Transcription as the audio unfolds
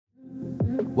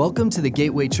Welcome to the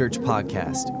Gateway Church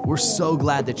podcast. We're so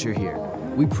glad that you're here.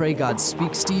 We pray God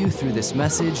speaks to you through this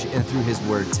message and through His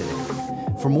Word today.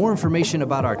 For more information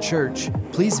about our church,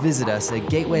 please visit us at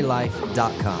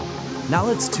gatewaylife.com. Now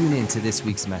let's tune in to this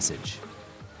week's message.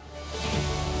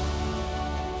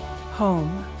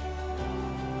 Home.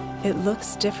 It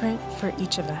looks different for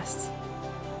each of us.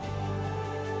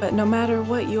 But no matter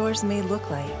what yours may look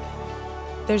like,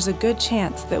 there's a good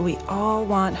chance that we all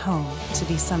want home to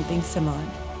be something similar.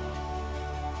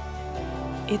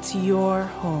 It's your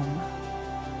home.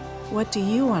 What do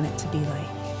you want it to be like?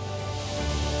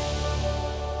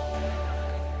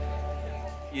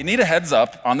 You need a heads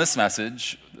up on this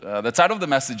message. The title of the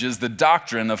message is The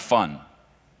Doctrine of Fun.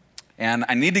 And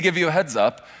I need to give you a heads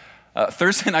up.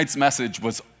 Thursday night's message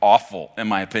was awful, in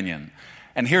my opinion.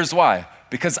 And here's why.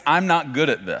 Because I'm not good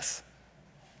at this.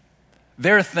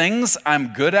 There are things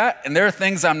I'm good at, and there are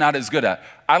things I'm not as good at.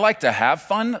 I like to have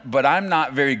fun, but I'm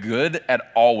not very good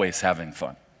at always having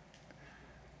fun.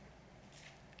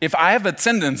 If I have a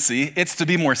tendency, it's to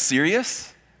be more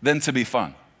serious than to be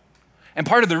fun. And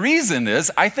part of the reason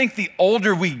is, I think the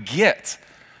older we get,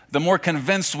 the more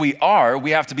convinced we are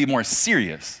we have to be more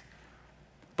serious.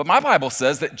 But my Bible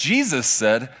says that Jesus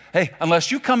said, hey,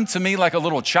 unless you come to me like a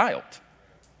little child,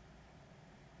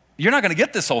 you're not going to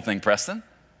get this whole thing, Preston.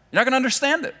 You're not going to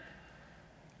understand it.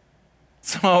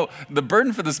 So the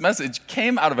burden for this message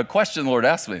came out of a question the Lord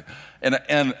asked me.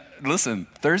 And listen,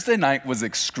 Thursday night was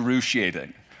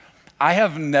excruciating. I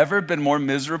have never been more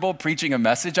miserable preaching a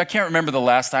message. I can't remember the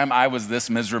last time I was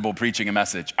this miserable preaching a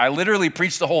message. I literally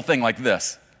preached the whole thing like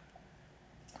this.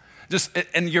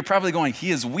 And you're probably going,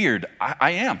 he is weird.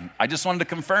 I am. I just wanted to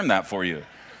confirm that for you.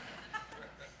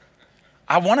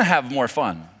 I want to have more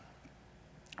fun,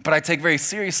 but I take very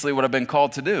seriously what I've been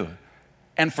called to do.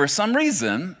 And for some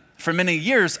reason, for many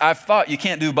years, I've thought you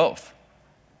can't do both.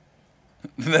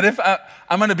 That if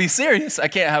I'm going to be serious, I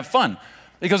can't have fun.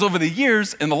 Because over the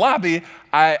years in the lobby,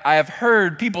 I have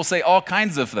heard people say all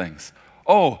kinds of things.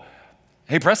 Oh,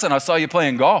 hey, Preston, I saw you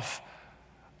playing golf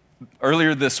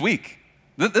earlier this week.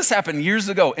 This happened years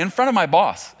ago in front of my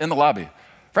boss in the lobby.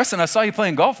 Preston, I saw you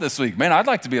playing golf this week. Man, I'd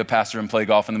like to be a pastor and play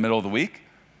golf in the middle of the week.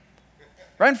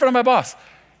 Right in front of my boss.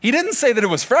 He didn't say that it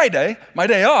was Friday, my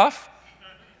day off.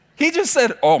 He just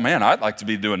said, oh man, I'd like to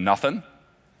be doing nothing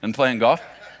and playing golf.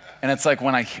 And it's like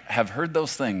when I have heard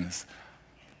those things,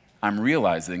 I'm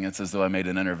realizing it's as though I made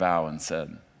an inner vow and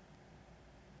said,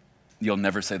 you'll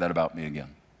never say that about me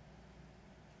again.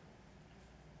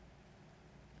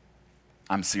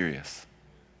 I'm serious.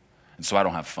 And so I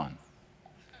don't have fun.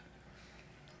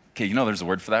 Okay, you know there's a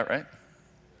word for that, right?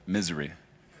 Misery.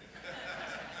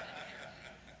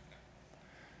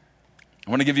 I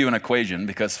want to give you an equation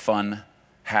because fun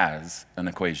has an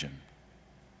equation.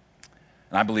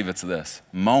 And I believe it's this: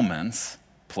 moments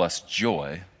plus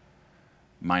joy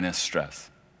minus stress.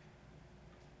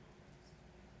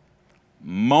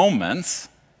 Moments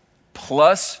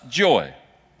plus joy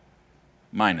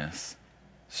minus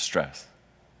stress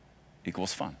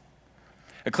equals fun.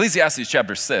 Ecclesiastes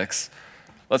chapter 6,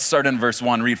 let's start in verse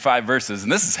 1, read 5 verses,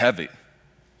 and this is heavy.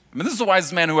 I mean, this is the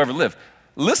wisest man who ever lived.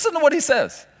 Listen to what he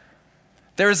says.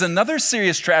 There is another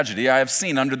serious tragedy I have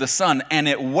seen under the sun, and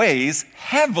it weighs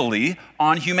heavily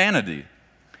on humanity.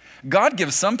 God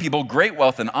gives some people great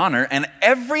wealth and honor and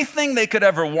everything they could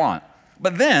ever want,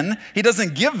 but then He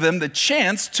doesn't give them the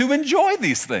chance to enjoy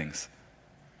these things.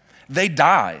 They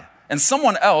die, and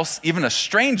someone else, even a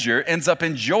stranger, ends up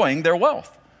enjoying their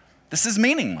wealth. This is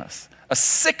meaningless, a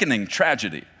sickening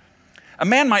tragedy. A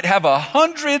man might have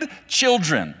 100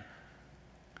 children.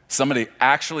 Somebody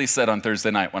actually said on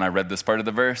Thursday night when I read this part of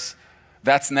the verse,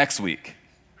 that's next week.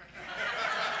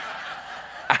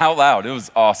 Out loud, it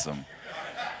was awesome.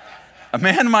 A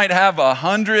man might have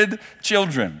 100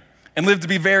 children and live to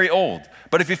be very old.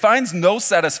 But if he finds no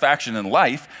satisfaction in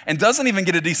life and doesn't even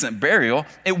get a decent burial,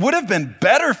 it would have been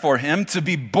better for him to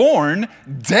be born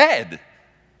dead.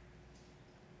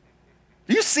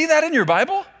 Do you see that in your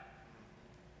Bible?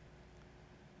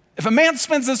 If a man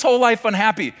spends his whole life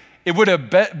unhappy, it would have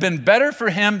been better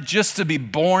for him just to be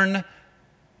born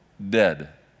dead.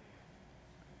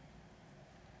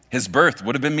 His birth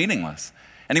would have been meaningless,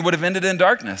 and he would have ended in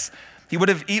darkness. He would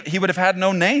have had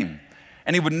no name,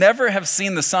 and he would never have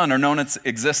seen the sun or known its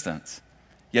existence.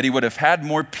 Yet he would have had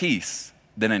more peace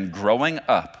than in growing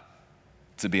up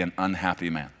to be an unhappy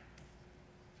man.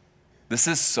 This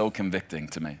is so convicting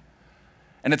to me.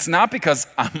 And it's not because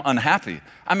I'm unhappy.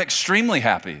 I'm extremely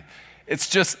happy. It's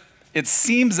just, it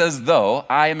seems as though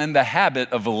I am in the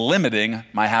habit of limiting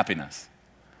my happiness.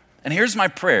 And here's my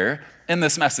prayer in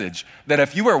this message, that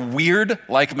if you are weird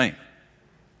like me,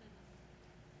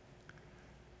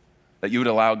 that you would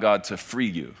allow God to free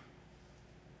you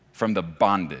from the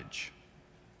bondage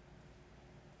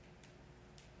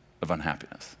of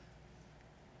unhappiness.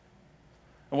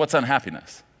 And what's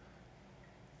unhappiness?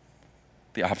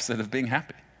 The opposite of being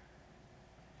happy.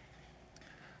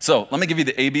 So let me give you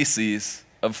the ABCs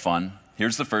of fun.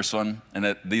 Here's the first one,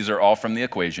 and these are all from the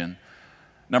equation.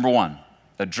 Number one,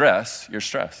 address your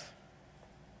stress.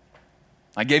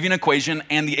 I gave you an equation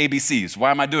and the ABCs.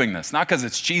 Why am I doing this? Not because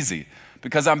it's cheesy,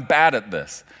 because I'm bad at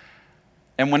this.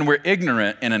 And when we're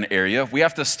ignorant in an area, we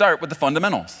have to start with the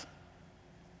fundamentals.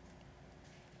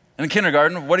 In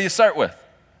kindergarten, what do you start with?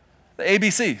 The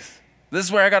ABCs. This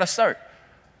is where I got to start.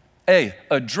 A,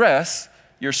 address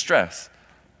your stress.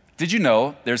 Did you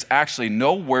know there's actually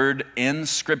no word in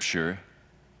Scripture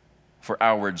for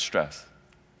our word stress?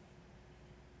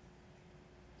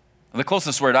 The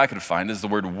closest word I could find is the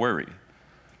word worry.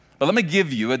 But let me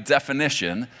give you a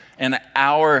definition in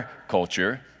our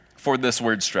culture for this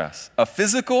word stress. A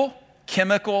physical,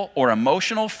 chemical, or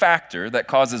emotional factor that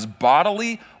causes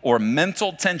bodily or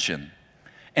mental tension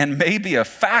and may be a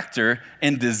factor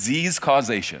in disease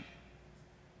causation.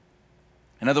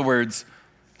 In other words,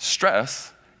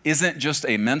 stress isn't just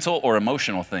a mental or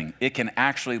emotional thing. It can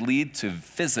actually lead to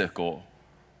physical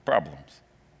problems.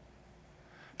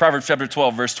 Proverbs chapter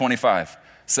 12, verse 25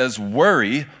 says,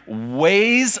 worry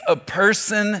weighs a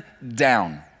person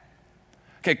down.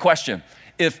 Okay, question.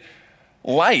 If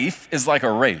life is like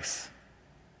a race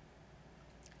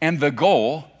and the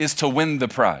goal is to win the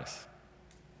prize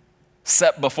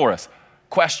set before us,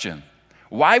 question,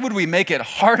 why would we make it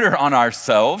harder on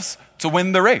ourselves to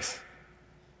win the race?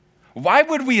 Why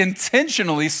would we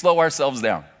intentionally slow ourselves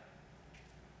down?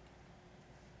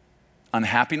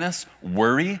 Unhappiness,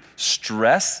 worry,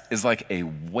 stress is like a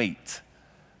weight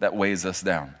that weighs us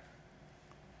down.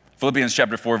 Philippians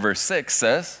chapter 4, verse 6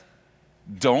 says,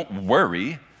 don't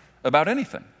worry about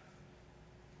anything.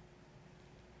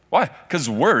 Why? Because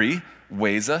worry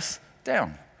weighs us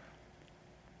down.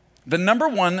 The number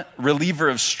one reliever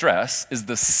of stress is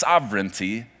the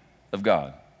sovereignty of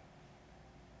God.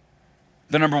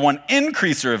 The number one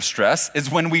increaser of stress is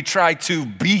when we try to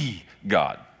be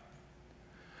God.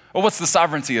 Well, what's the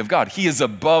sovereignty of God? He is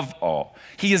above all.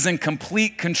 He is in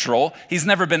complete control. He's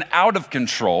never been out of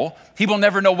control. He will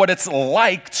never know what it's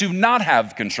like to not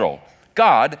have control.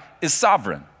 God is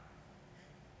sovereign.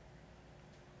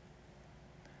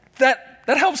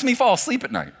 That helps me fall asleep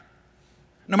at night.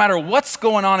 No matter what's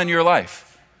going on in your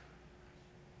life,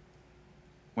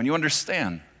 when you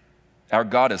understand our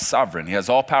God is sovereign, He has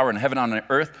all power in heaven and on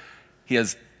earth, He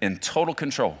is in total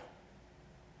control.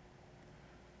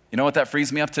 You know what that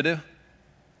frees me up to do?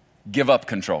 Give up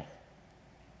control.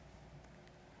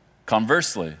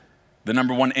 Conversely, the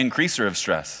number one increaser of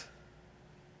stress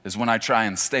is when I try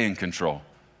and stay in control,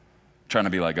 trying to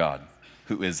be like God,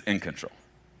 who is in control.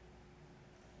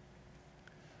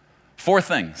 4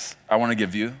 things I want to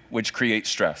give you which create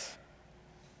stress.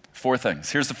 4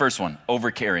 things. Here's the first one,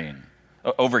 overcaring.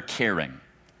 I'm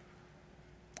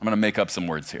going to make up some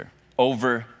words here.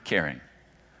 Overcaring.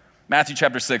 Matthew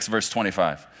chapter 6, verse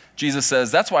 25. Jesus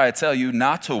says, that's why I tell you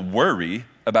not to worry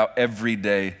about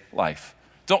everyday life.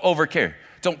 Don't overcare.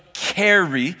 Don't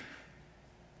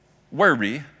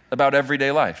worry about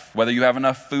everyday life, whether you have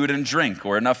enough food and drink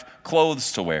or enough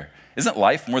clothes to wear. Isn't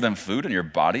life more than food and your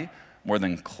body more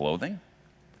than clothing?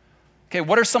 Okay,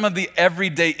 what are some of the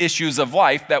everyday issues of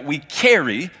life that we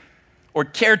carry or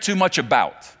care too much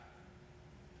about?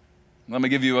 Let me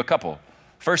give you a couple.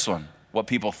 First one, what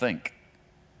people think.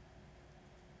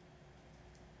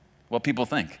 What people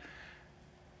think.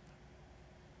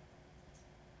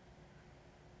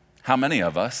 How many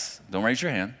of us, don't raise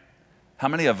your hand, how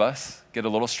many of us get a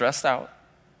little stressed out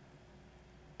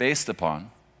based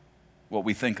upon what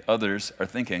we think others are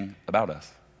thinking about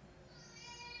us?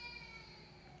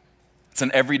 It's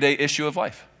an everyday issue of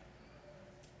life.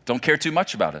 Don't care too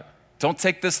much about it. Don't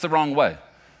take this the wrong way.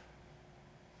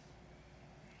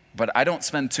 But I don't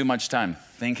spend too much time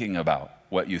thinking about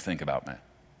what you think about me.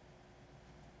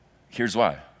 Here's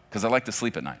why. Because I like to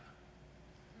sleep at night.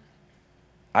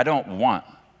 I don't want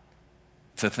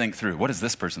to think through, what does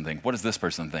this person think? What does this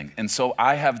person think? And so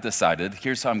I have decided,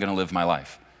 here's how I'm going to live my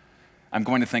life. I'm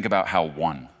going to think about how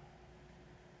one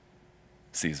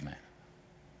sees me.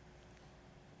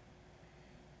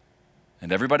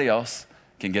 And everybody else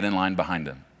can get in line behind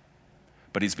him.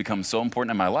 But he's become so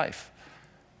important in my life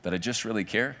that I just really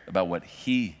care about what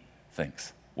he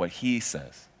thinks, what he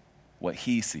says, what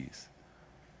he sees.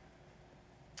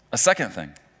 A second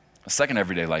thing, a second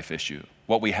everyday life issue,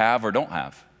 what we have or don't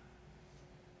have.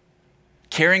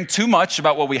 Caring too much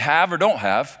about what we have or don't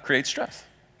have creates stress.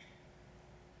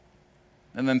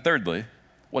 And then thirdly,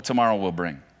 what tomorrow will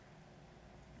bring.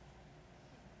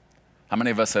 How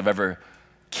many of us have ever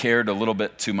cared a little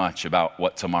bit too much about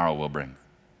what tomorrow will bring?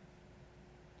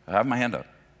 I have my hand up.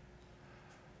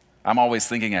 I'm always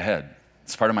thinking ahead.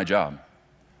 It's part of my job.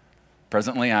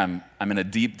 Presently, I'm in a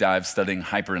deep dive studying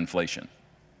hyperinflation.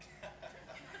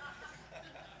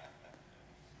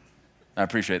 I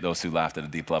appreciate those who laughed at a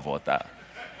deep level at that.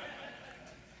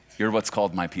 You're what's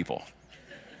called my people.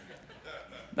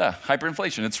 Yeah,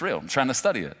 hyperinflation, it's real. I'm trying to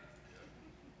study it.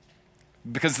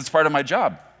 Because it's part of my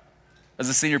job as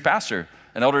a senior pastor,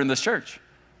 an elder in this church.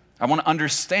 I want to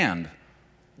understand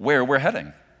where we're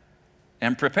heading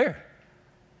and prepare.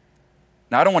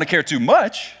 Now, I don't want to care too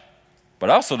much, but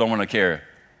I also don't want to care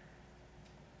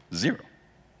zero.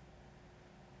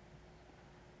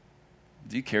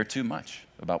 Do you care too much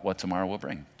about what tomorrow will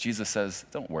bring? Jesus says,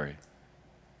 don't worry.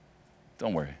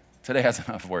 Don't worry. Today has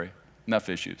enough worry, enough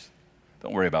issues.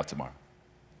 Don't worry about tomorrow.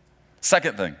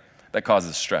 Second thing that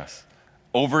causes stress,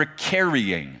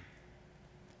 over-carrying.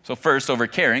 So first,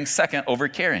 over-caring. Second,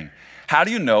 over-caring. How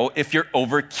do you know if you're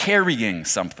over-carrying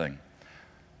something?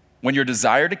 When your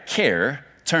desire to care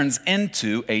turns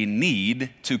into a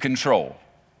need to control.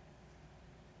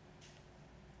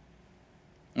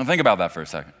 Now think about that for a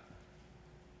second.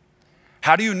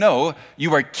 How do you know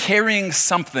you are carrying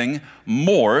something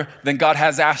more than God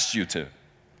has asked you to?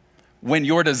 When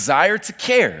your desire to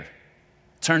care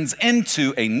turns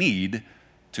into a need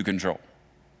to control.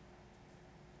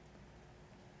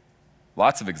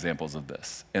 Lots of examples of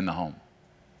this in the home.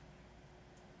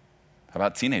 How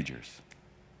about teenagers?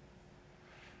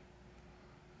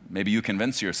 Maybe you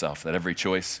convince yourself that every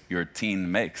choice your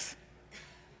teen makes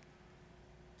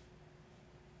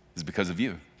is because of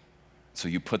you. So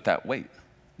you put that weight,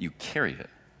 you carry it,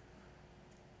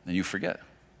 and you forget.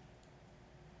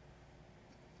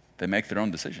 They make their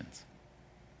own decisions.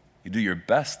 You do your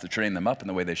best to train them up in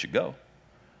the way they should go,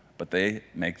 but they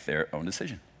make their own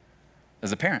decision.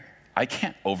 As a parent, I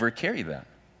can't over-carry that.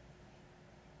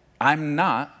 I'm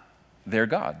not their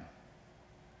God.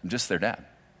 I'm just their dad.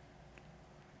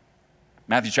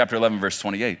 Matthew chapter 11, verse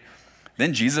 28.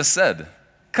 Then Jesus said,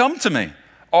 "Come to me,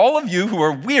 all of you who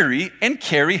are weary and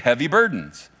carry heavy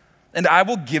burdens, and I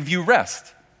will give you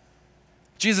rest."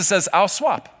 Jesus says, I'll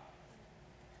swap.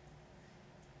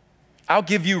 I'll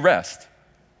give you rest,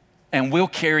 and we'll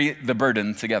carry the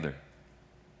burden together.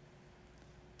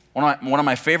 One of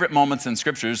my favorite moments in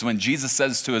Scripture is when Jesus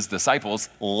says to his disciples,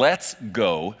 let's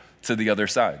go to the other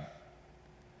side.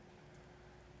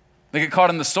 They get caught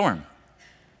in the storm.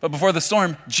 But before the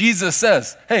storm, Jesus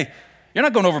says, hey, you're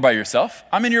not going over by yourself.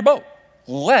 I'm in your boat.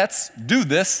 Let's do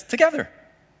this together.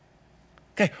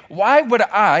 Okay, why would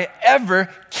I ever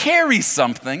carry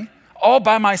something all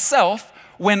by myself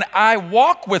when I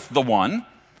walk with the one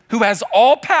who has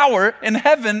all power in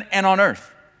heaven and on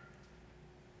earth?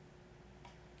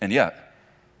 And yet,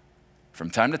 from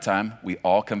time to time, we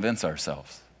all convince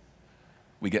ourselves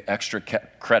we get extra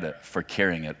credit for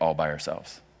carrying it all by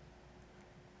ourselves.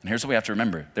 And here's what we have to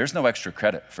remember. There's no extra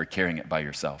credit for carrying it by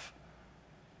yourself.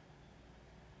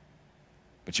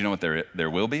 But you know what there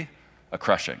will be? A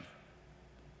crushing.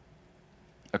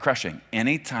 A crushing.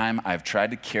 Anytime I've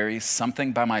tried to carry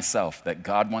something by myself that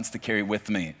God wants to carry with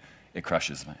me, it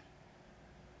crushes me.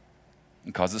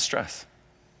 It causes stress.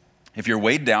 If you're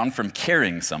weighed down from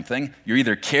carrying something, you're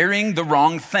either carrying the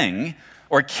wrong thing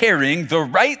or carrying the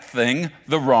right thing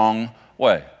the wrong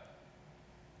way.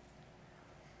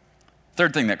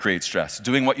 Third thing that creates stress,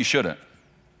 doing what you shouldn't.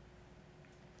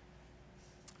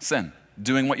 Sin,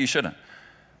 doing what you shouldn't.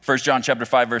 1 John chapter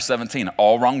 5, verse 17,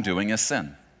 all wrongdoing is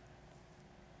sin.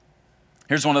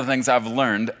 Here's one of the things I've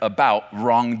learned about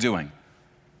wrongdoing.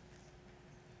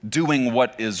 Doing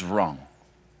what is wrong.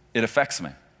 It affects me.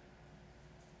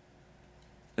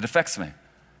 It affects me.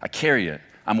 I carry it.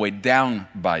 I'm weighed down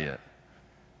by it.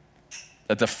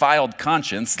 A defiled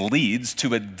conscience leads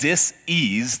to a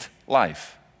diseased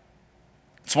life.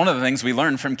 It's one of the things we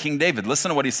learn from King David. Listen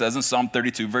to what he says in Psalm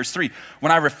 32, verse 3.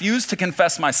 When I refuse to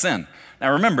confess my sin.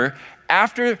 Now remember,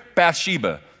 after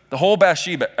Bathsheba, the whole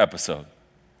Bathsheba episode,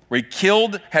 where he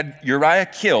had Uriah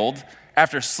killed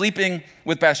after sleeping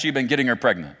with Bathsheba and getting her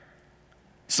pregnant.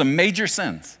 Some major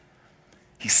sins.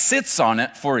 He sits on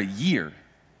it for a year.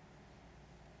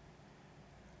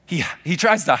 He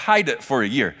tries to hide it for a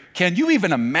year. Can you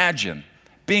even imagine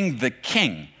being the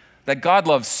king that God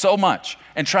loves so much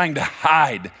and trying to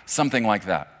hide something like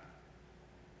that?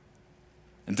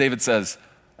 And David says,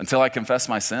 until I confessed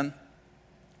my sin,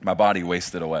 my body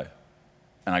wasted away,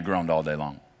 and I groaned all day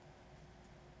long.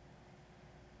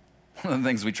 One of the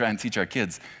things we try and teach our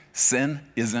kids, sin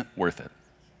isn't worth it.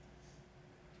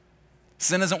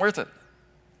 Sin isn't worth it.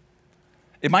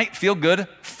 It might feel good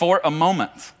for a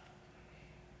moment,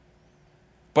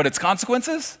 but its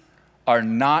consequences are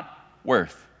not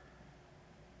worth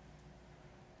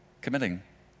committing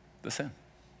the sin.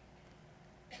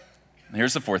 And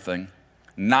here's the fourth thing,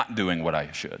 not doing what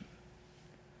I should.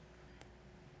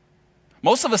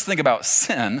 Most of us think about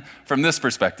sin from this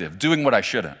perspective, doing what I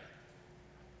shouldn't.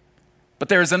 But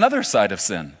there's another side of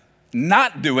sin,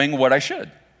 not doing what I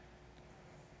should.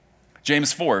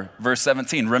 James 4, verse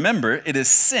 17, remember, it is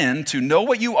sin to know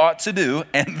what you ought to do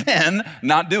and then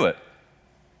not do it.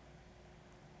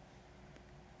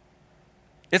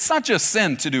 It's not just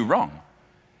sin to do wrong.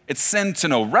 It's sin to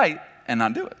know right and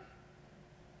not do it.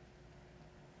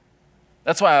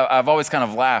 That's why I've always kind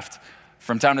of laughed.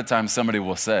 From time to time, somebody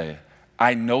will say,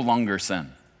 I no longer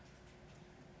sin.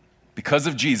 Because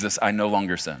of Jesus, I no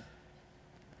longer sin.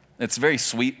 It's very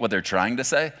sweet what they're trying to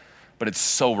say, but it's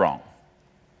so wrong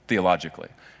theologically.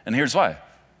 And here's why.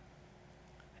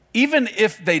 Even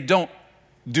if they don't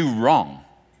do wrong,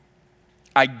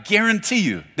 I guarantee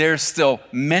you there's still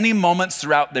many moments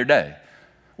throughout their day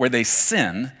where they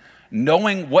sin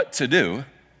knowing what to do,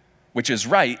 which is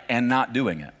right, and not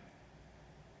doing it.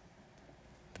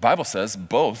 The Bible says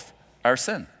both are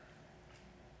sin.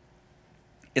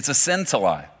 It's a sin to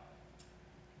lie,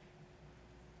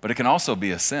 but it can also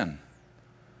be a sin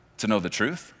to know the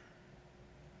truth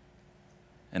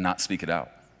and not speak it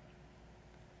out.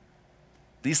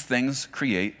 These things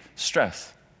create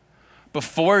stress.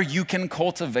 Before you can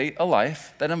cultivate a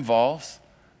life that involves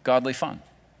godly fun,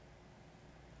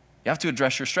 you have to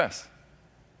address your stress.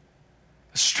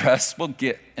 Stress will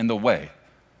get in the way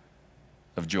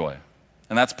of joy.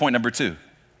 And that's point number 2.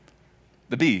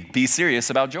 The B, be serious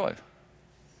about joy.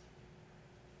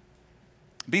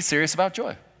 Be serious about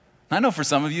joy. I know for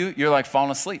some of you, you're like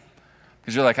falling asleep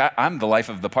because you're like, I'm the life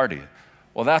of the party.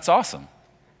 Well, that's awesome.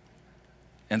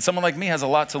 And someone like me has a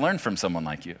lot to learn from someone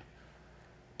like you.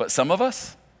 But some of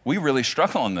us, we really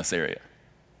struggle in this area.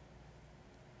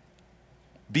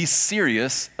 Be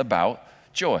serious about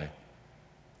joy.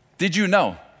 Did you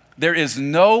know there is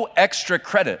no extra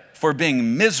credit for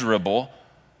being miserable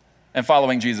and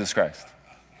following Jesus Christ?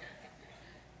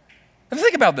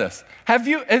 Think about this. Have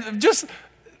you, just,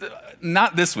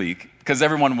 not this week, because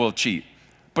everyone will cheat,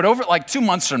 but over like 2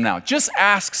 months from now, just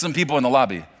ask some people in the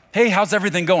lobby, hey, how's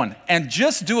everything going? And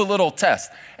just do a little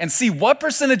test and see what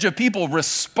percentage of people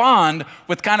respond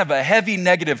with kind of a heavy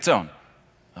negative tone.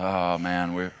 Oh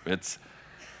man, we're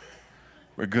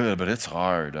good, but it's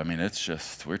hard. I mean, it's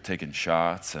just, we're taking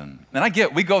shots. And I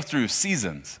get, we go through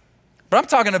seasons. But I'm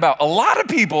talking about a lot of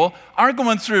people aren't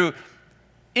going through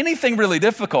anything really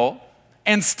difficult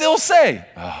and still say,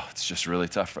 oh, it's just really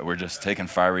tough. We're just taking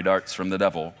fiery darts from the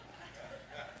devil.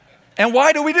 And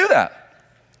why do we do that?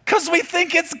 Because we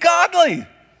think it's godly.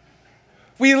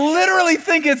 We literally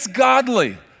think it's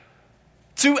godly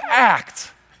to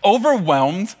act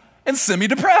overwhelmed and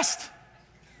semi-depressed.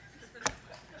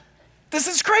 This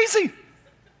is crazy.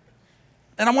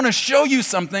 And I want to show you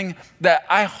something that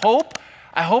I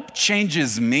hope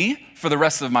changes me for the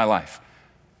rest of my life.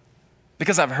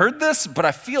 Because I've heard this, but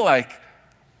I feel like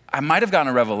I might have gotten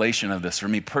a revelation of this for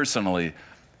me personally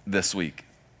this week.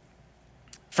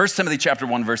 1 Timothy chapter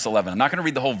 1, verse 11. I'm not going to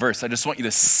read the whole verse. I just want you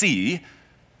to see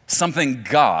something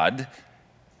God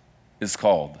is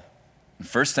called. In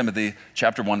 1 Timothy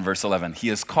chapter 1, verse 11, he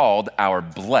is called our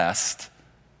blessed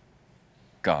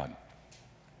God.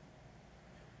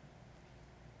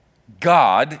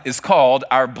 God is called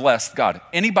our blessed God.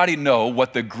 Anybody know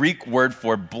what the Greek word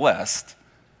for blessed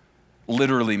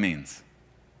literally means?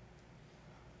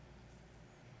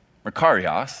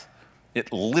 Makarios,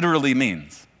 it literally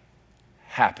means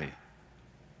happy.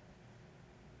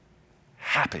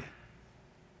 Happy.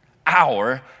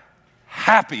 Our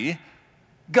happy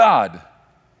God.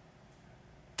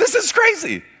 This is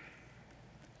crazy.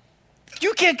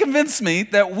 You can't convince me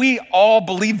that we all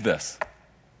believe this.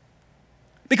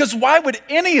 Because why would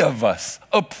any of us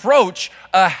approach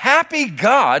a happy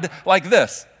God like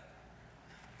this?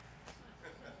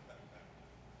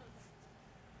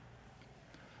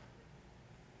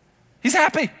 He's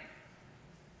happy.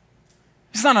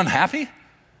 He's not unhappy.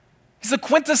 He's a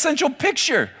quintessential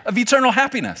picture of eternal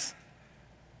happiness.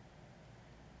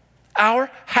 Our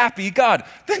happy God.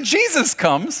 Then Jesus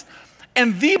comes,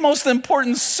 and the most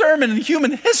important sermon in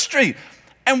human history.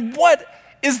 And what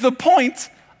is the point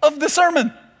of the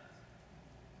sermon?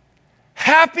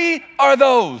 Happy are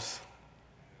those.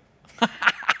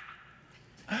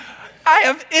 I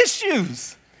have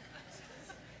issues.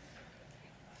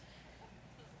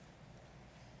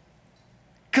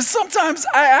 Because sometimes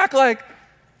I act like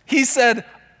he said,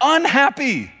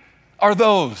 unhappy are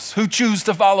those who choose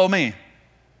to follow me.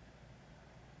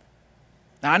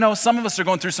 Now, I know some of us are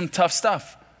going through some tough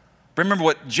stuff. But remember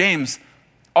what James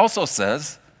also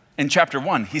says in chapter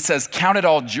 1. He says, count it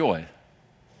all joy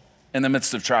in the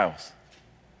midst of trials.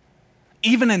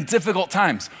 Even in difficult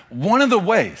times, one of the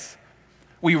ways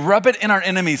we rub it in our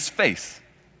enemy's face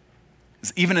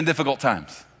is even in difficult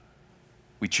times,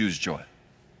 we choose joy.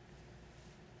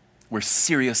 We're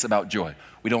serious about joy.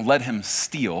 We don't let him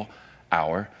steal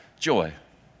our joy.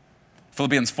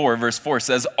 Philippians 4, verse 4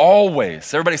 says,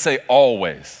 always, everybody say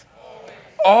always.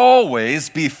 Always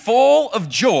be full of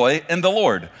joy in the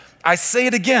Lord. I say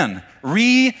it again,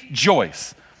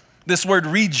 rejoice. This word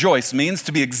rejoice means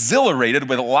to be exhilarated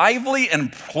with lively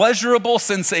and pleasurable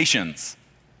sensations.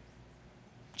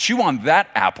 Chew on that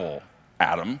apple,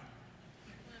 Adam.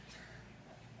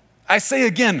 I say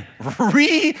again,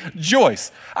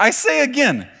 rejoice. I say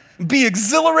again, be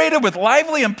exhilarated with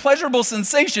lively and pleasurable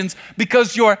sensations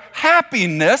because your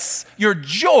happiness, your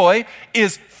joy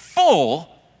is full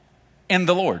in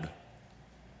the Lord.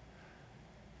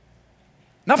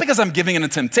 Not because I'm giving in to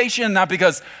temptation, not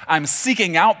because I'm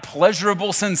seeking out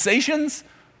pleasurable sensations.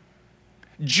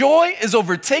 Joy is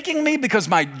overtaking me because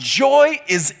my joy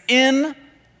is in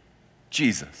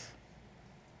Jesus.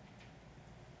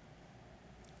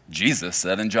 Jesus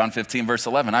said in John 15, verse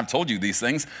 11, I've told you these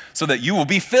things so that you will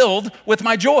be filled with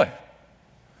my joy.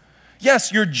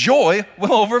 Yes, your joy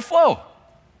will overflow.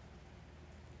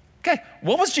 Okay,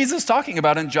 what was Jesus talking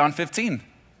about in John 15?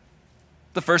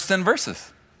 The first 10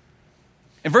 verses.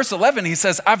 In verse 11, he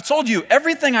says, I've told you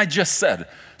everything I just said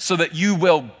so that you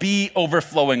will be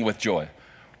overflowing with joy.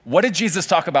 What did Jesus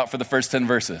talk about for the first 10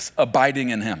 verses? Abiding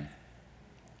in him.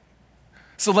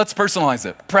 So let's personalize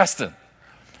it. Preston,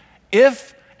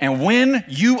 if and when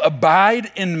you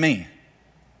abide in me,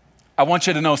 I want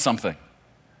you to know something.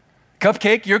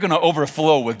 Cupcake, you're going to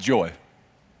overflow with joy.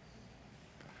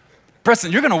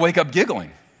 Preston, you're going to wake up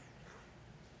giggling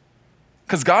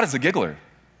because God is a giggler.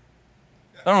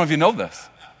 I don't know if you know this.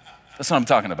 That's what I'm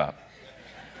talking about.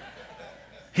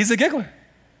 He's a giggler.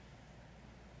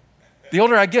 The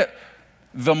older I get,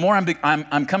 the more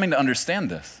I'm coming to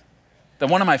understand this. That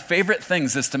one of my favorite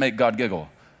things is to make God giggle.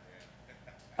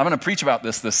 I'm going to preach about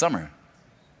this summer.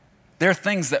 There are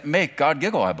things that make God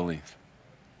giggle, I believe.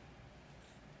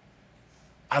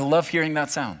 I love hearing that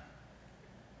sound.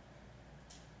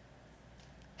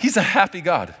 He's a happy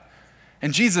God.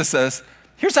 And Jesus says,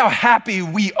 here's how happy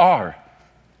we are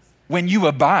when you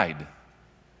abide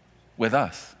with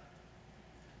us.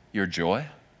 Your joy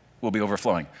will be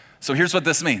overflowing. So here's what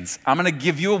this means. I'm going to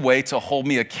give you a way to hold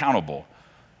me accountable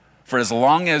for as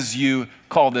long as you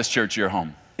call this church your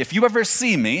home. If you ever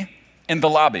see me in the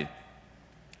lobby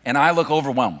and I look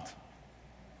overwhelmed,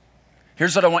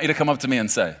 here's what I want you to come up to me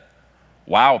and say.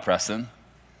 Wow, Preston,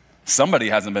 somebody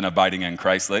hasn't been abiding in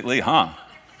Christ lately, huh?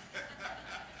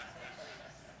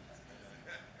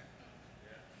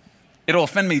 It'll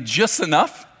offend me just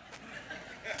enough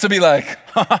to be like,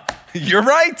 you're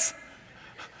right.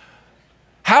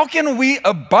 How can we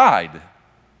abide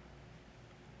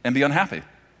and be unhappy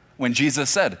when Jesus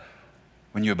said,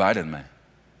 when you abide in me,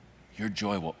 your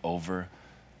joy will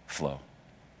overflow?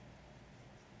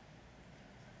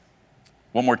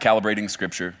 One more calibrating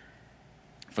scripture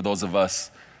for those of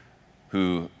us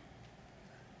who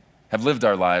have lived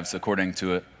our lives according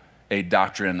to a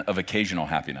doctrine of occasional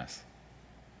happiness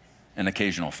and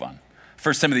occasional fun.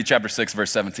 1 Timothy chapter 6,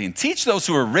 verse 17, teach those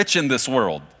who are rich in this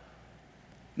world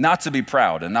not to be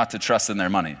proud and not to trust in their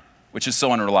money, which is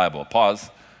so unreliable. Pause.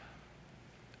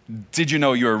 Did you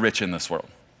know you are rich in this world?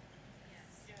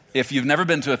 If you've never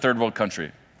been to a third world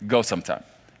country, go sometime.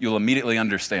 You'll immediately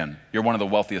understand you're one of the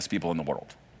wealthiest people in the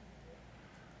world.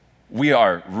 We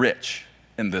are rich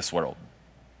in this world.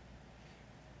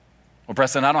 Well,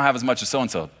 Preston, I don't have as much as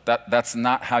so-and-so. That's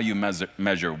not how you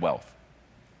measure wealth.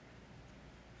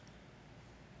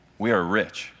 We are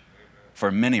rich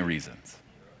for many reasons.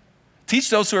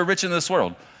 Teach those who are rich in this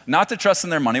world not to trust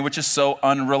in their money, which is so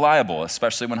unreliable,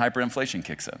 especially when hyperinflation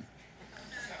kicks in.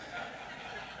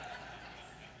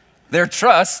 Their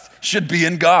trust should be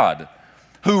in God,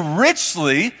 who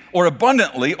richly or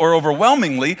abundantly or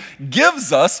overwhelmingly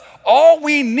gives us all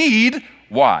we need.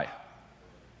 Why?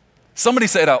 Somebody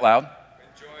say it out loud.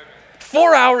 Enjoyment.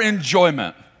 For our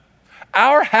enjoyment.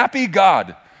 Our happy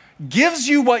God gives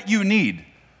you what you need,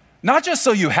 not just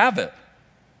so you have it,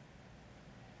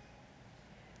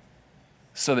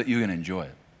 so that you can enjoy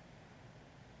it.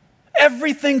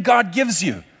 Everything God gives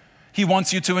you, he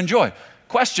wants you to enjoy.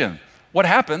 Question, what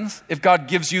happens if God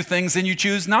gives you things and you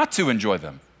choose not to enjoy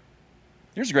them?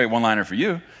 Here's a great one-liner for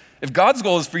you. If God's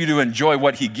goal is for you to enjoy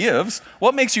what he gives,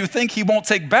 what makes you think he won't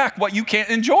take back what you can't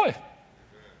enjoy?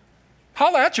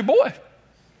 Holla at your boy.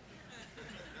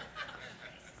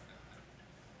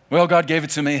 Well, God gave it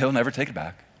to me, he'll never take it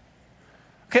back.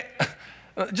 Okay,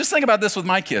 just think about this with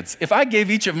my kids. If I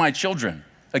gave each of my children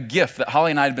a gift that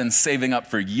Holly and I had been saving up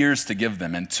for years to give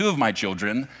them, and two of my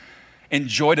children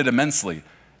enjoyed it immensely,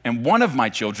 and one of my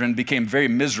children became very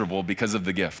miserable because of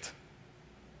the gift.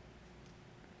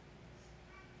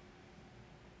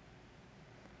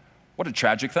 What a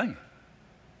tragic thing.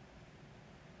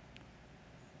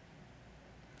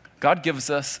 God gives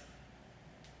us,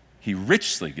 he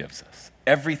richly gives us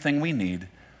everything we need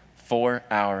for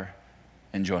our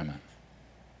enjoyment.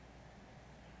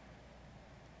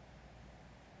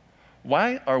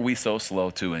 Why are we so slow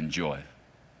to enjoy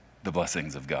the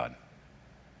blessings of God?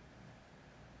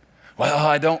 Well,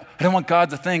 I don't want God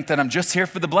to think that I'm just here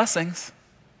for the blessings.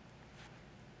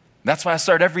 That's why I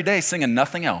start every day singing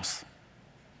nothing else.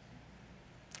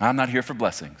 I'm not here for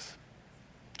blessings.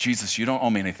 Jesus, you don't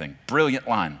owe me anything. Brilliant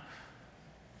line.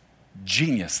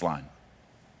 Genius line.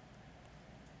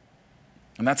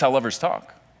 And that's how lovers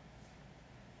talk.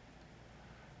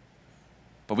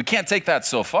 But we can't take that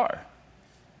so far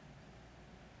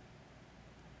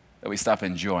that we stop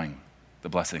enjoying the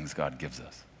blessings God gives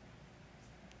us.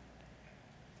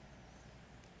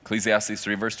 Ecclesiastes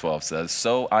 3 verse 12 says,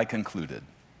 "So I concluded,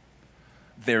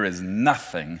 there is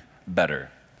nothing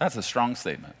better." That's a strong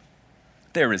statement.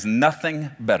 There is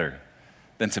nothing better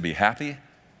than to be happy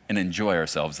and enjoy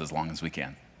ourselves as long as we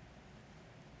can.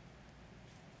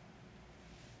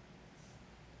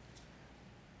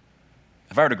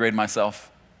 If I were to grade myself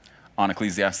on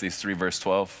Ecclesiastes 3 verse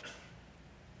 12,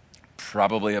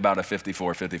 probably about a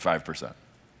 54, 55%.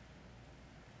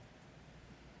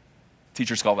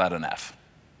 Teachers call that an F.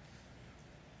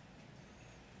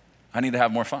 I need to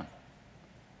have more fun.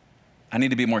 I need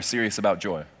to be more serious about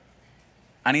joy.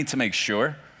 I need to make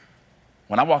sure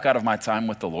when I walk out of my time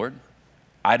with the Lord,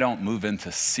 I don't move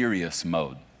into serious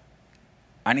mode.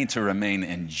 I need to remain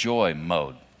in joy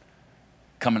mode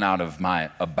coming out of my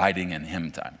abiding in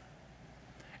him time.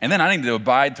 And then I need to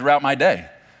abide throughout my day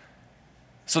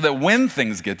so that when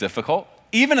things get difficult,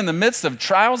 even in the midst of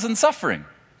trials and suffering,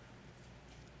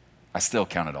 I still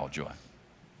count it all joy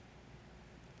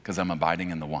because I'm abiding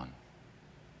in the one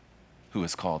who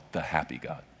is called the happy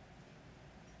God.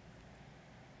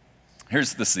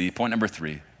 Here's the C, point number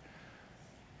 3.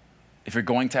 If you're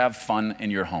going to have fun in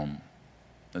your home,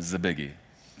 this is a biggie,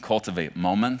 cultivate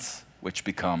moments which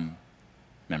become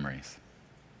memories.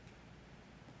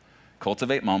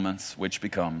 Cultivate moments which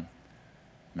become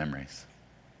memories.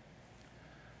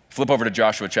 Flip over to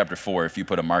Joshua chapter 4 if you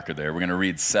put a marker there. We're going to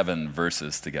read 7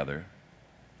 verses together.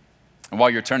 And while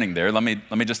you're turning there, let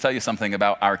me just tell you something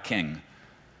about our King.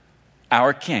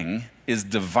 Our King is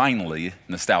divinely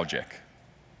nostalgic.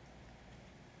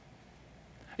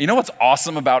 You know what's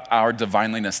awesome about our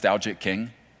divinely nostalgic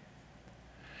King?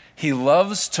 He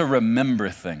loves to remember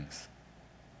things.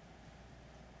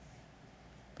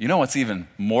 You know what's even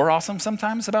more awesome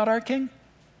sometimes about our King?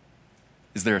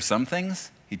 Is there are some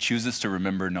things he chooses to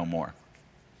remember no more.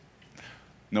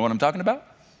 Know what I'm talking about?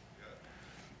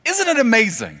 Isn't it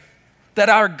amazing that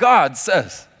our God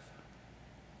says,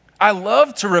 I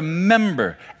love to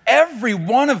remember every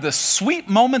one of the sweet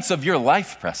moments of your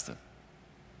life, Preston.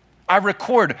 I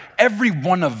record every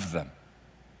one of them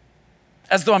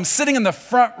as though I'm sitting in the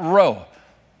front row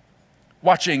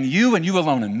watching you and you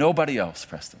alone and nobody else,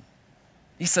 Preston.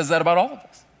 He says that about all of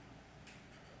us.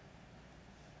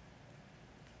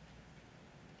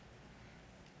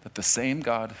 That the same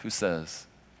God who says,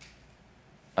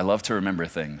 I love to remember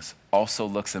things, also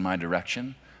looks in my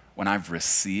direction when I've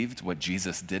received what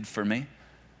Jesus did for me,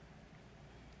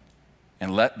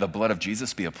 and let the blood of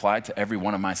Jesus be applied to every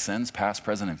one of my sins, past,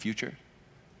 present, and future.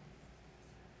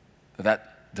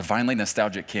 That divinely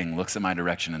nostalgic King looks in my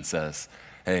direction and says,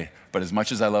 hey, but as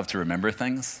much as I love to remember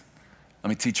things, let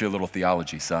me teach you a little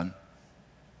theology, son.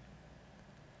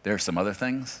 There are some other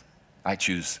things I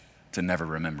choose to never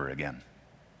remember again.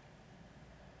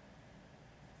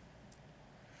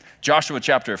 Joshua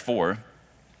chapter 4,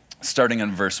 starting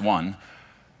in verse 1,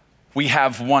 we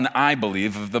have one, I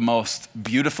believe, of the most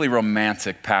beautifully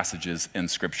romantic passages in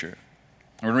Scripture.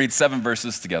 We're going to read 7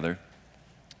 verses together,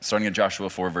 starting in Joshua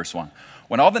 4, verse 1.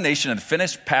 When all the nation had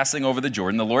finished passing over the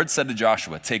Jordan, the Lord said to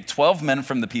Joshua, take 12 men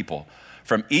from the people,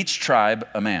 from each tribe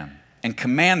a man, and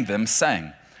command them,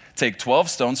 saying, take 12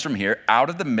 stones from here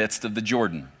out of the midst of the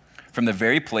Jordan, from the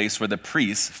very place where the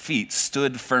priest's feet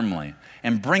stood firmly,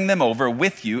 and bring them over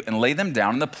with you and lay them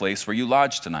down in the place where you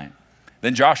lodge tonight.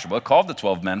 Then Joshua called the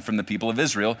 12 men from the people of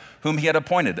Israel, whom he had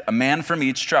appointed, a man from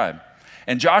each tribe.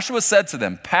 And Joshua said to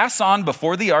them, pass on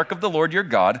before the ark of the Lord your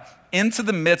God into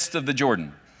the midst of the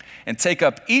Jordan, and take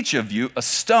up each of you a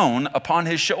stone upon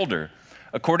his shoulder,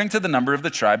 according to the number of the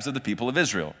tribes of the people of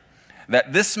Israel,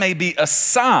 that this may be a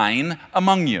sign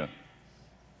among you.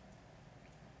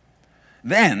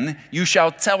 Then you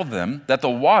shall tell them that the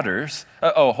waters,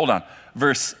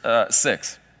 verse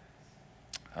 6.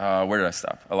 Where did I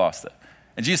stop? I lost it.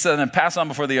 And Jesus said, and pass on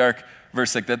before the ark,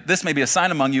 verse 6, that this may be a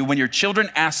sign among you when your children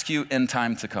ask you in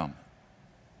time to come.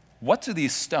 What do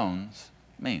these stones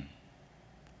mean?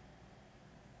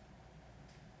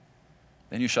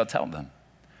 Then you shall tell them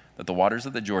that the waters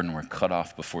of the Jordan were cut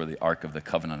off before the ark of the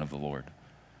covenant of the Lord.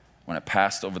 When it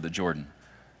passed over the Jordan,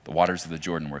 the waters of the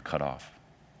Jordan were cut off.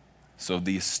 So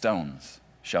these stones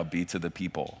shall be to the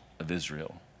people of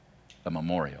Israel a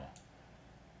memorial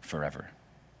forever.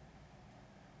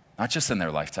 Not just in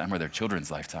their lifetime or their children's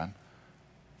lifetime,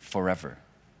 forever.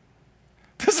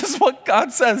 This is what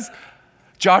God says.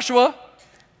 Joshua,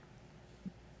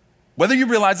 whether you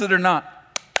realize it or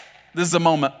not, this is a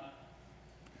moment.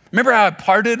 Remember how I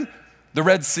parted the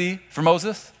Red Sea for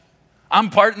Moses? I'm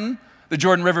parting the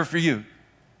Jordan River for you.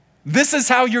 This is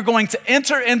how you're going to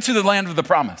enter into the land of the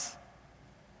promise.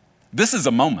 This is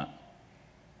a moment.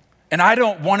 And I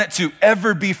don't want it to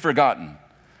ever be forgotten.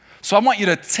 So I want you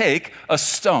to take a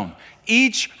stone.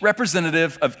 Each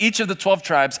representative of each of the 12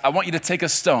 tribes, I want you to take a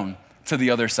stone to the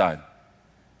other side.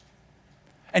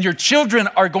 And your children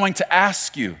are going to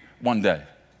ask you one day,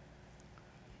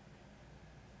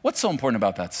 what's so important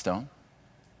about that stone?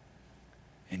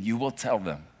 And you will tell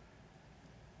them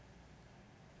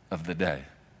of the day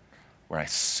where I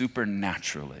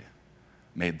supernaturally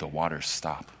made the water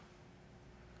stop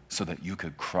so that you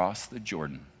could cross the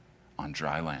Jordan on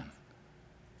dry land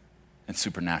and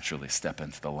supernaturally step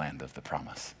into the land of the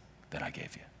promise that I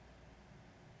gave you.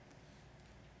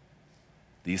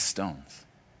 These stones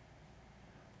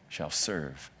shall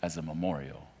serve as a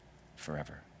memorial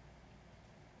forever.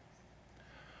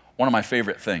 One of my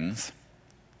favorite things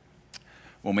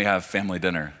when we have family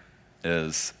dinner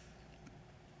is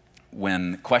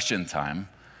when question time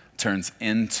turns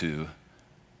into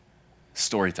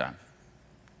story time.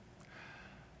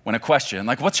 When a question,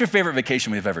 like what's your favorite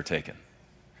vacation we've ever taken,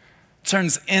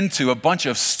 turns into a bunch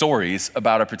of stories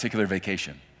about a particular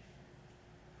vacation.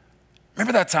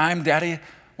 Remember that time, Daddy,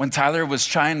 when Tyler was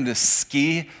trying to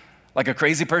ski like a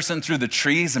crazy person through the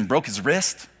trees and broke his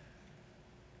wrist?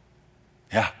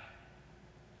 Yeah.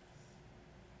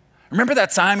 Remember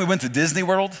that time we went to Disney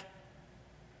World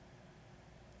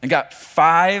and got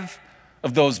 5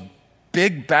 of those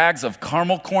big bags of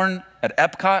caramel corn at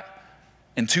Epcot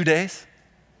in 2 days?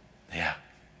 Yeah.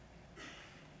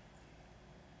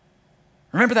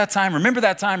 Remember that time? Remember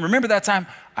that time? Remember that time?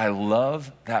 I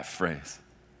love that phrase.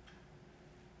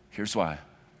 Here's why.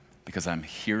 Because I'm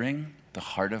hearing the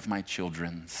heart of my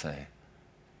children say,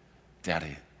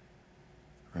 Daddy,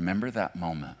 remember that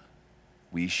moment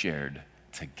we shared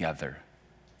together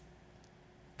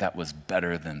that was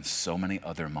better than so many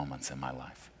other moments in my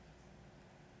life.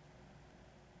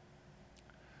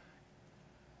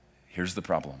 Here's the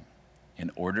problem.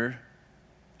 In order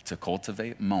to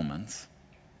cultivate moments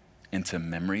into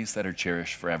memories that are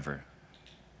cherished forever,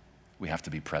 we have to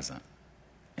be present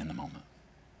in the moment.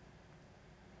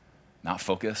 Not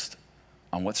focused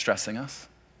on what's stressing us,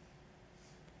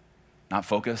 not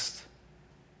focused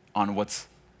on what's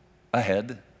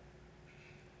ahead,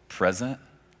 present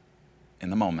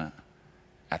in the moment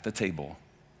at the table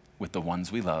with the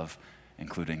ones we love,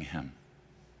 including him.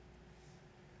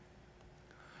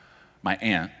 My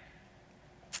aunt,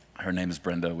 her name is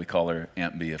Brenda. We call her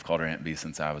Aunt B. I've called her Aunt B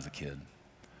since I was a kid.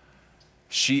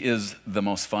 She is the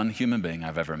most fun human being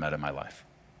I've ever met in my life.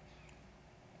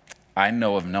 I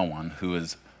know of no one who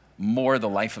is more the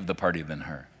life of the party than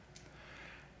her.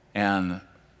 And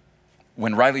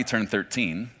when Riley turned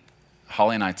 13,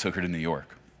 Holly and I took her to New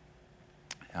York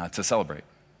to celebrate.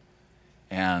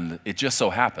 And it just so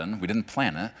happened, we didn't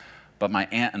plan it, but my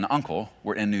aunt and uncle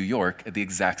were in New York at the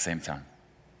exact same time.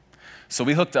 So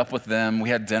we hooked up with them, we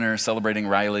had dinner celebrating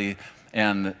Riley,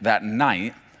 and that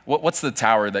night, what's the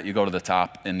tower that you go to the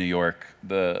top in New York?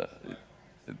 He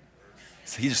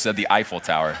just said the Eiffel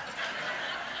Tower.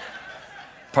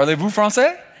 Parlez-vous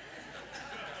français?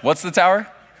 What's the tower?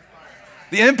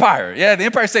 The Empire. Yeah, the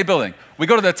Empire State Building. We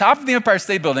go to the top of the Empire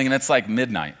State Building and it's like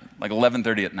midnight, like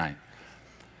 11:30 at night.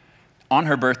 On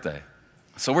her birthday.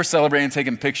 So we're celebrating,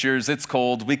 taking pictures. It's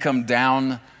cold. We come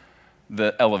down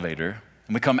the elevator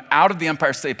and we come out of the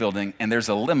Empire State Building and there's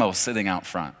a limo sitting out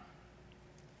front.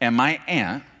 And my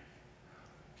aunt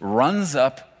runs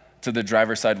up to the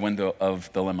driver's side window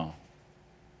of the limo,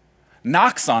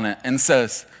 knocks on it and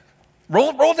says,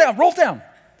 roll down, roll down.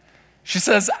 She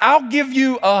says, I'll give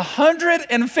you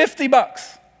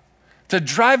 $150 to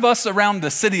drive us around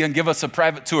the city and give us a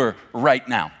private tour right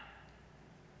now.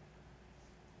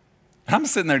 And I'm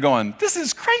sitting there going, this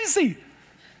is crazy.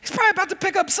 He's probably about to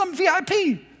pick up some VIP.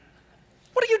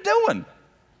 What are you doing?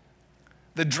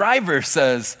 The driver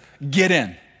says, get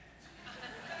in.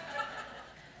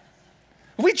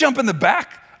 We jump in the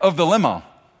back of the limo.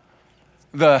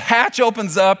 The hatch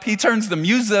opens up. He turns the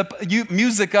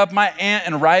music up. My aunt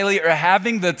and Riley are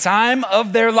having the time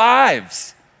of their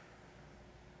lives.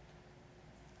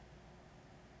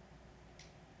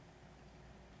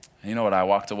 And you know what I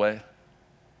walked away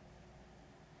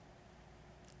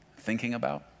thinking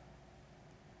about?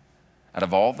 Out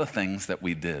of all the things that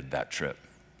we did that trip,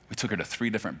 we took her to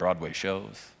 3 different Broadway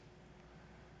shows,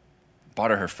 bought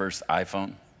her first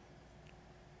iPhone,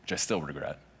 which I still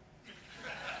regret.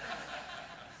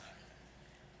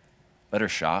 Let her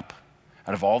shop.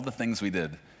 Out of all the things we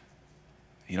did,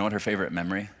 you know what her favorite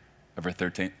memory of her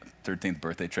 13th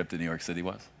birthday trip to New York City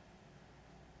was?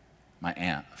 My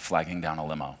aunt flagging down a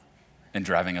limo and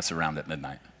driving us around at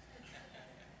midnight.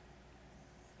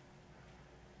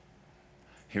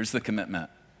 Here's the commitment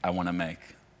I want to make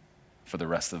for the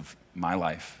rest of my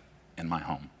life in my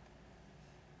home.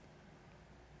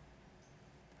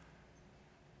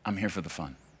 I'm here for the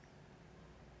fun.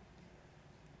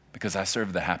 Because I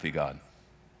serve the happy God,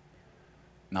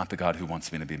 not the God who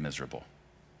wants me to be miserable.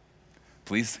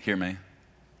 Please hear me.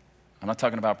 I'm not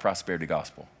talking about prosperity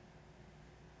gospel.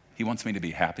 He wants me to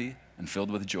be happy and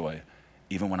filled with joy,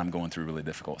 even when I'm going through really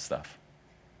difficult stuff.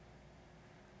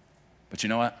 But you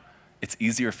know what? It's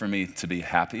easier for me to be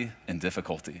happy in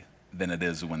difficulty than it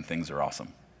is when things are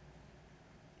awesome.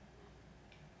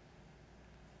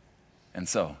 And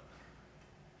so,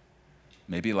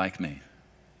 maybe like me,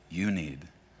 you need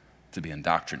to be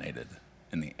indoctrinated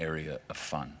in the area of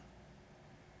fun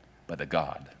by the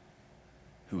God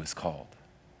who is called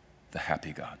the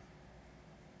happy God.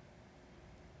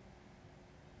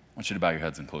 I want you to bow your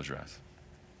heads and close your eyes.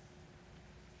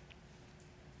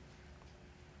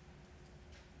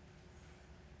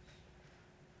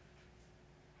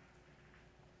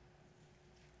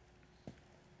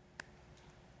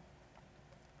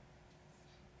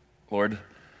 Lord,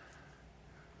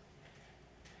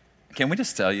 can we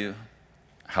just tell you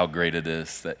how great it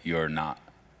is that you're not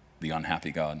the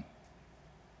unhappy God?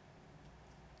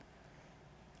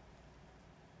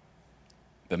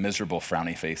 The miserable,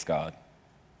 frowny face God.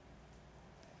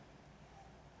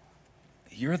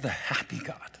 You're the happy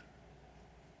God.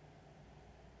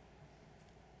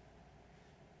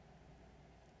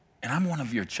 And I'm one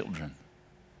of your children.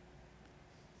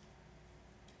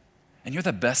 And you're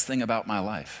the best thing about my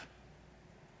life.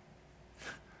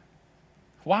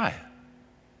 Why?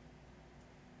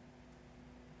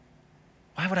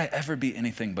 Why would I ever be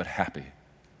anything but happy?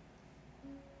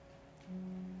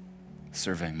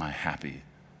 Serving my happy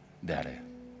daddy.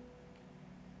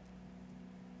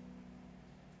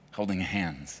 Holding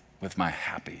hands with my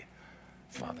happy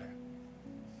father.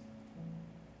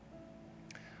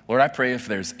 Lord, I pray if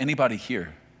there's anybody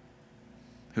here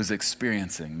who's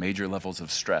experiencing major levels of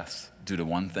stress due to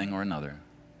one thing or another,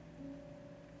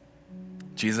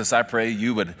 Jesus, I pray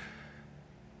you would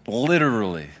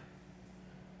literally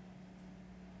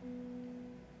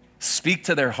speak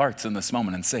to their hearts in this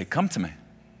moment and say, come to me.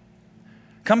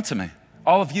 Come to me,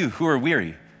 all of you who are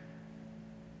weary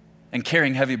and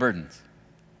carrying heavy burdens.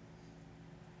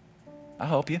 I'll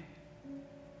help you.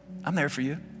 I'm there for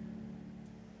you.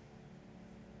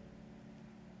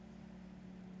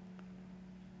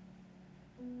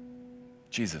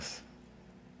 Jesus,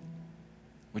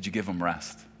 would you give them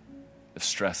rest if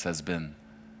stress has been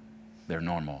their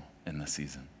normal in this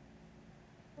season?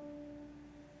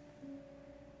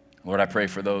 Lord, I pray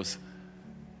for those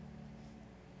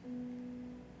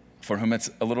for whom it's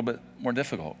a little bit more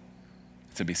difficult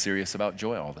to be serious about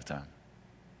joy all the time.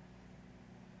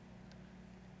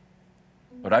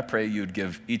 Lord, I pray you'd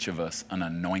give each of us an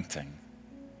anointing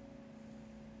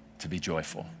to be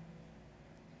joyful.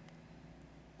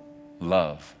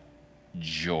 Love,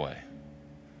 joy.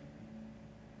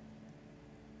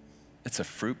 It's a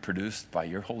fruit produced by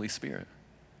your Holy Spirit.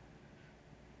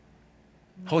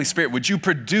 Holy Spirit, would you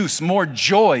produce more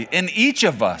joy in each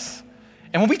of us?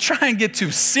 And when we try and get too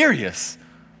serious,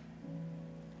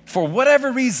 for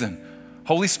whatever reason,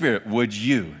 Holy Spirit, would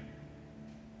you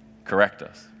correct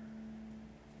us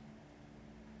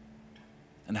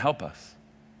and help us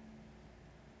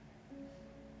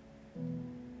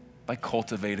by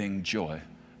cultivating joy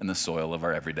in the soil of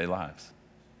our everyday lives?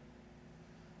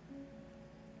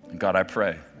 And God, I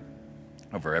pray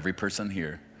over every person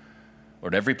here.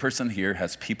 Lord, every person here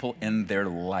has people in their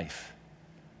life.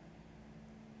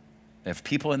 They have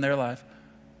people in their life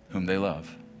whom they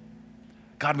love.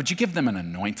 God, would you give them an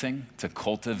anointing to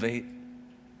cultivate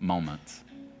moments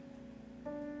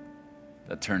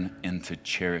that turn into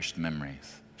cherished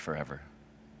memories forever?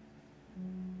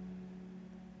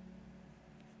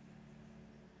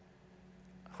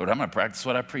 Lord, I'm going to practice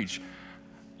what I preach.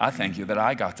 I thank you that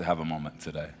I got to have a moment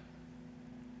today.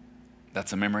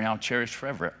 That's a memory I'll cherish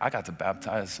forever. I got to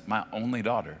baptize my only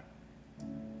daughter.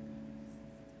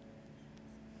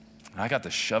 I got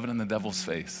to shove it in the devil's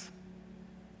face.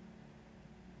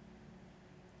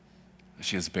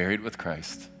 She is buried with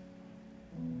Christ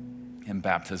in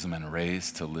baptism and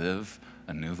raised to live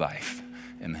a new life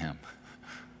in him.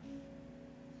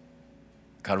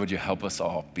 God, would you help us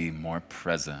all be more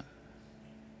present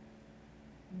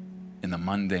in the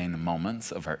mundane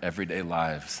moments of our everyday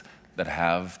lives that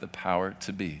have the power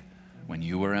to be, when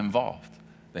you are involved,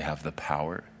 they have the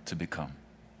power to become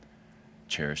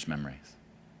cherished memories.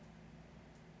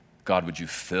 God, would you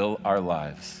fill our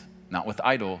lives, not with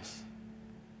idols,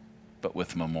 but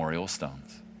with memorial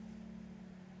stones,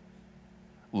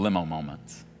 limo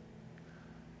moments,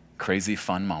 crazy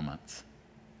fun moments.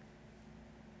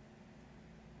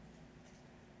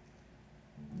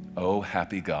 Oh,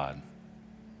 happy God,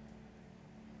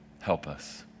 help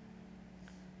us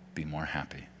be more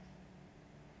happy,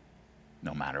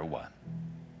 no matter what.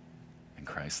 In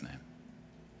Christ's name,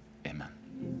 amen.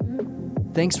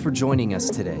 Thanks for joining us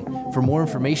today. For more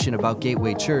information about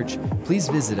Gateway Church, please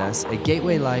visit us at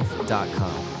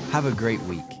gatewaylife.com. Have a great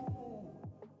week.